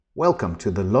Welcome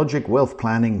to the Logic Wealth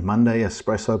Planning Monday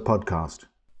Espresso podcast.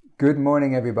 Good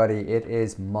morning, everybody. It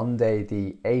is Monday,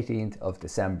 the 18th of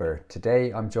December.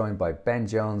 Today, I'm joined by Ben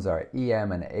Jones, our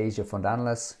EM and Asia Fund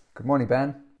Analyst. Good morning,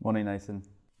 Ben. Morning, Nathan.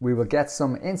 We will get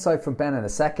some insight from Ben in a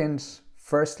second.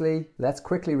 Firstly, let's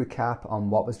quickly recap on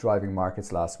what was driving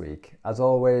markets last week. As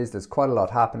always, there's quite a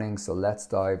lot happening, so let's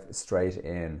dive straight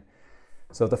in.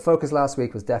 So the focus last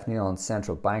week was definitely on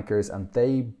central bankers, and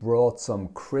they brought some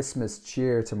Christmas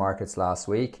cheer to markets last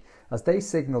week as they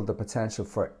signaled the potential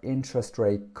for interest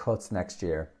rate cuts next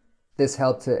year. This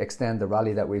helped to extend the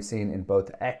rally that we've seen in both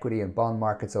equity and bond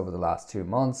markets over the last 2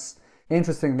 months.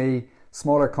 Interestingly,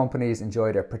 smaller companies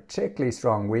enjoyed a particularly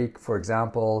strong week. For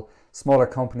example, smaller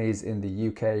companies in the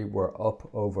UK were up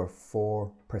over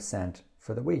 4%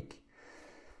 for the week.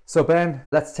 So Ben,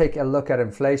 let's take a look at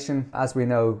inflation. As we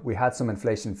know, we had some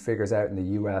inflation figures out in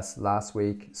the US last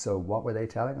week. So what were they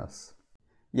telling us?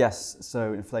 Yes,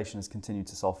 so inflation has continued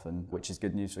to soften, which is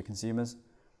good news for consumers.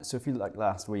 So if you look like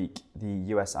last week,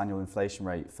 the US annual inflation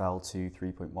rate fell to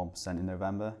 3.1% in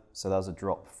November. So that was a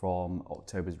drop from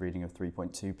October's reading of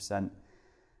 3.2%.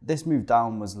 This move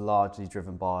down was largely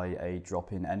driven by a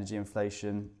drop in energy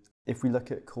inflation. If we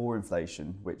look at core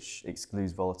inflation, which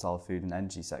excludes volatile food and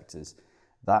energy sectors,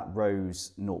 that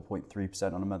rose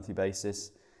 0.3% on a monthly basis,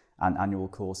 and annual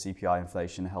core CPI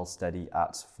inflation held steady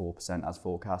at 4% as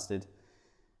forecasted.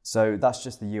 So that's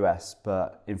just the US,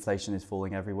 but inflation is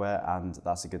falling everywhere, and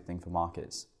that's a good thing for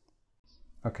markets.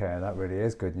 Okay, that really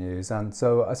is good news. And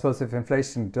so I suppose if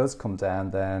inflation does come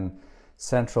down, then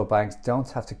central banks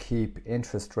don't have to keep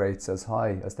interest rates as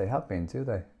high as they have been, do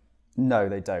they? No,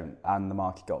 they don't, and the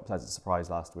market got a pleasant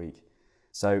surprise last week.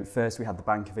 So first we had the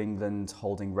Bank of England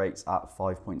holding rates at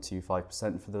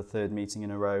 5.25% for the third meeting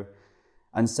in a row.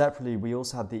 And separately, we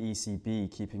also had the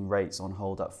ECB keeping rates on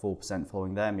hold at 4%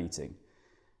 following their meeting.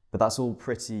 But that's all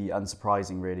pretty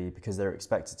unsurprising really, because they're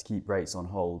expected to keep rates on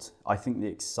hold. I think the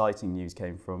exciting news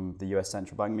came from the US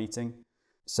Central Bank meeting.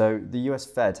 So the US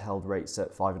Fed held rates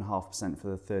at 5.5% for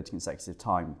the third consecutive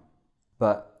time.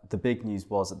 But the big news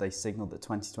was that they signaled that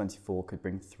 2024 could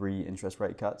bring 3 interest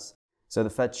rate cuts. So the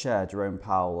Fed Chair, Jerome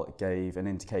Powell, gave an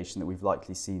indication that we've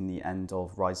likely seen the end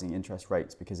of rising interest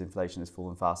rates because inflation has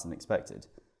fallen faster than expected.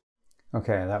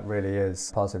 Okay, that really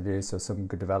is positive news. So some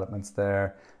good developments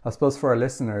there. I suppose for our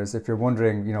listeners, if you're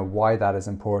wondering, why that is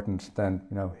important, then,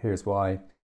 here's why.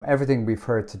 Everything we've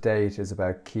heard to date is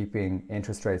about keeping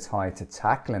interest rates high to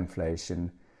tackle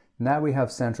inflation. Now we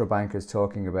have central bankers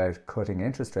talking about cutting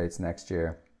interest rates next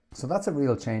year. So that's a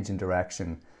real change in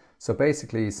direction. So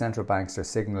basically, central banks are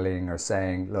signaling or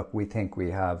saying, look, we think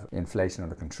we have inflation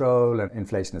under control and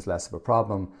inflation is less of a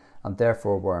problem, and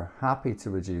therefore we're happy to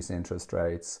reduce interest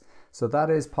rates. So that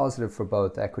is positive for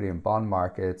both equity and bond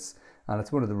markets, and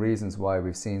it's one of the reasons why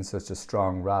we've seen such a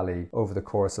strong rally over the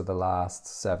course of the last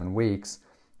 7 weeks.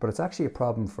 But it's actually a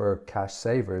problem for cash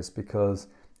savers because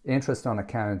interest on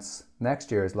accounts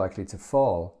next year is likely to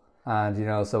fall. And,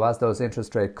 so as those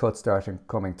interest rate cuts start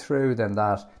coming through, then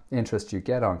that interest you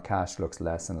get on cash looks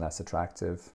less and less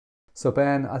attractive. So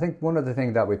Ben, I think one of the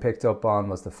things that we picked up on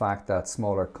was the fact that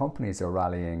smaller companies are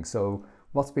rallying. So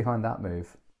what's behind that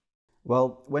move?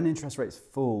 Well, when interest rates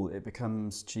fall, it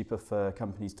becomes cheaper for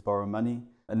companies to borrow money,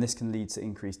 and this can lead to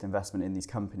increased investment in these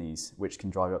companies, which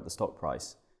can drive up the stock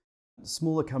price.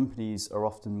 Smaller companies are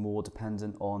often more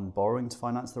dependent on borrowing to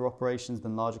finance their operations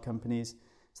than larger companies,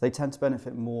 so they tend to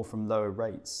benefit more from lower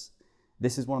rates.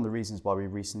 This is one of the reasons why we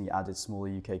recently added smaller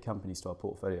UK companies to our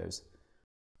portfolios.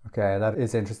 Okay, that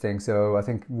is interesting. So I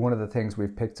think one of the things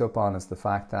we've picked up on is the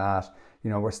fact that,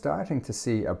 we're starting to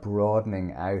see a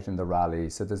broadening out in the rally.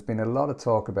 So there's been a lot of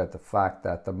talk about the fact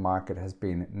that the market has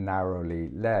been narrowly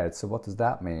led. So what does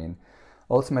that mean?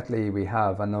 Ultimately, we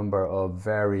have a number of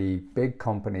very big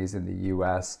companies in the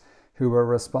US who were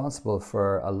responsible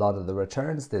for a lot of the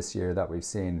returns this year that we've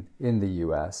seen in the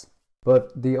US.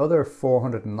 But the other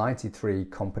 493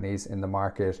 companies in the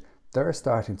market, they're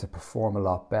starting to perform a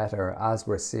lot better as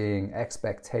we're seeing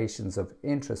expectations of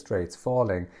interest rates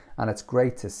falling. And it's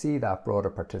great to see that broader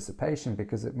participation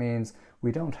because it means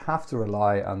we don't have to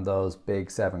rely on those big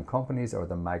 7 companies or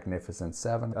the Magnificent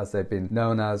 7, as they've been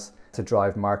known as, to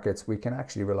drive markets. We can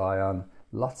actually rely on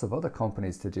lots of other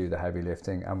companies to do the heavy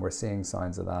lifting, and we're seeing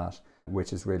signs of that,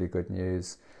 which is really good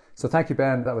news. So thank you,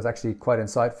 Ben. That was actually quite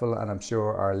insightful, and I'm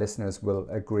sure our listeners will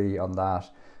agree on that.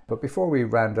 But before we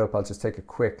round up, I'll just take a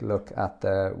quick look at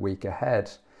the week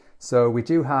ahead. So we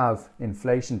do have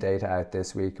inflation data out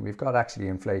this week, and we've got actually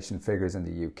inflation figures in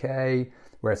the UK,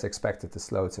 where it's expected to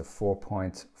slow to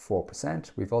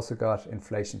 4.4%. We've also got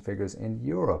inflation figures in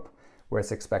Europe, where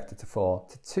it's expected to fall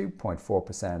to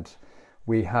 2.4%.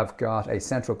 We have got a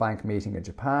central bank meeting in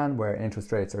Japan where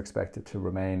interest rates are expected to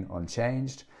remain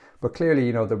unchanged. But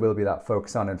clearly, there will be that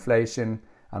focus on inflation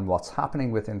and what's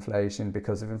happening with inflation,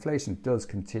 because if inflation does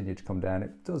continue to come down,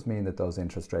 it does mean that those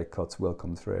interest rate cuts will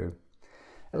come through.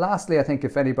 Lastly, I think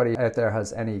if anybody out there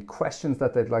has any questions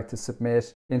that they'd like to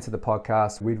submit into the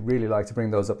podcast, we'd really like to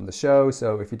bring those up in the show.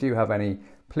 So if you do have any,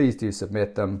 please do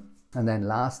submit them. And then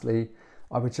lastly,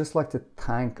 I would just like to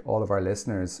thank all of our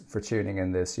listeners for tuning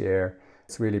in this year.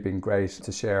 It's really been great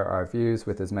to share our views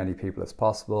with as many people as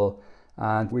possible.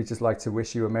 And we'd just like to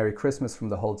wish you a Merry Christmas from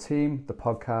the whole team. The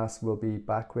podcast will be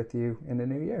back with you in the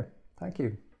new year. Thank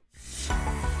you.